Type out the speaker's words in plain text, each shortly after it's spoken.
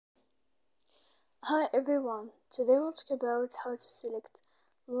Hi everyone, today we'll talk about how to select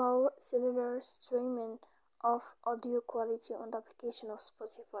low cellular streaming of audio quality on the application of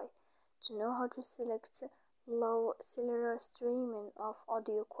Spotify. To know how to select low cellular streaming of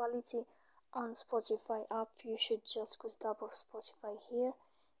audio quality on Spotify app, you should just go to the tab of Spotify here.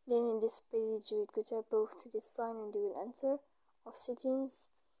 Then in this page you will go above to this sign and you will enter of settings.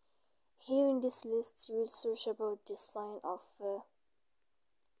 Here in this list you will search about this sign of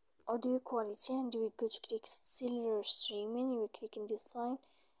audio quality and you will go to click cellular streaming. You will click in this sign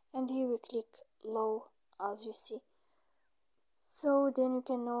and here we click low as you see. So then you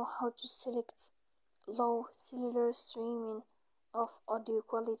can know how to select low cellular streaming of audio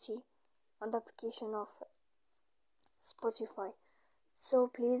quality on the application of Spotify. So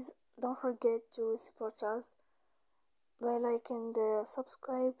please don't forget to support us by like and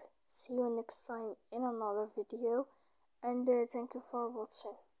subscribe. See you next time in another video and thank you for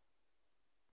watching.